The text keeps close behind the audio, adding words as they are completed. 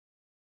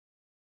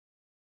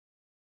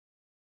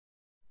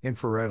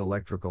Infrared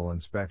electrical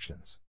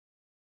inspections.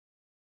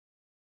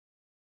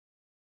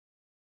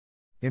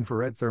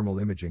 Infrared thermal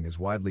imaging is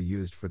widely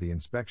used for the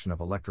inspection of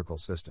electrical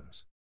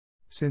systems.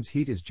 Since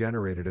heat is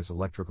generated as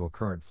electrical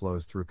current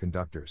flows through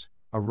conductors,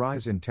 a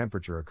rise in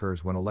temperature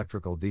occurs when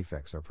electrical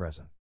defects are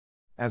present.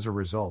 As a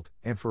result,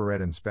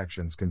 infrared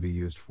inspections can be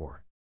used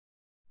for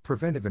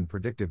preventive and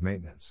predictive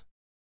maintenance,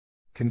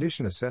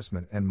 condition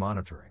assessment and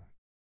monitoring,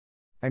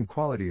 and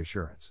quality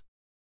assurance.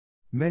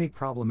 Many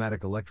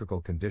problematic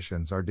electrical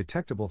conditions are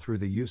detectable through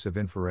the use of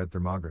infrared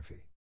thermography.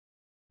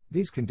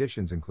 These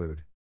conditions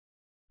include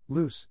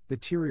loose,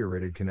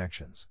 deteriorated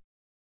connections,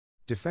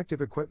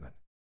 defective equipment,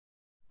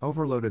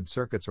 overloaded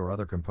circuits or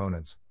other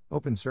components,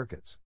 open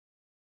circuits,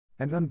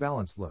 and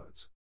unbalanced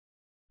loads.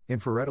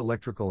 Infrared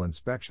electrical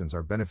inspections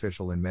are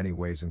beneficial in many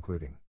ways,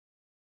 including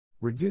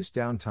reduced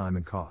downtime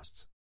and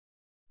costs,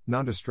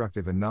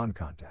 non-destructive and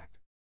non-contact,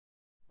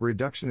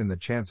 reduction in the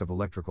chance of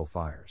electrical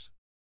fires,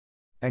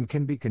 and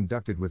can be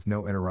conducted with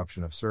no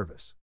interruption of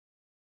service.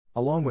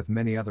 Along with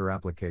many other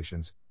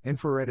applications,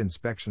 infrared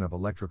inspection of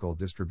electrical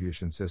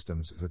distribution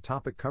systems is a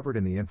topic covered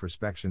in the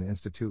Infraspection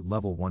Institute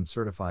Level 1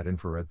 Certified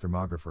Infrared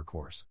Thermographer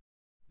course.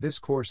 This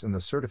course and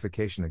the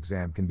certification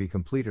exam can be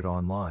completed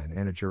online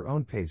and at your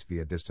own pace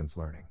via distance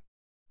learning.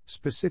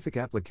 Specific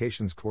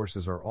applications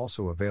courses are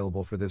also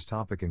available for this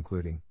topic,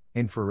 including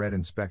infrared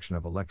inspection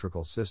of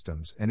electrical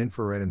systems and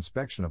infrared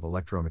inspection of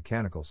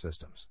electromechanical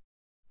systems.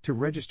 To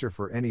register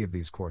for any of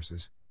these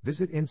courses,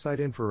 visit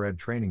Insight Infrared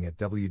Training at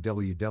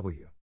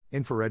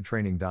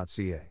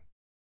www.infraredtraining.ca.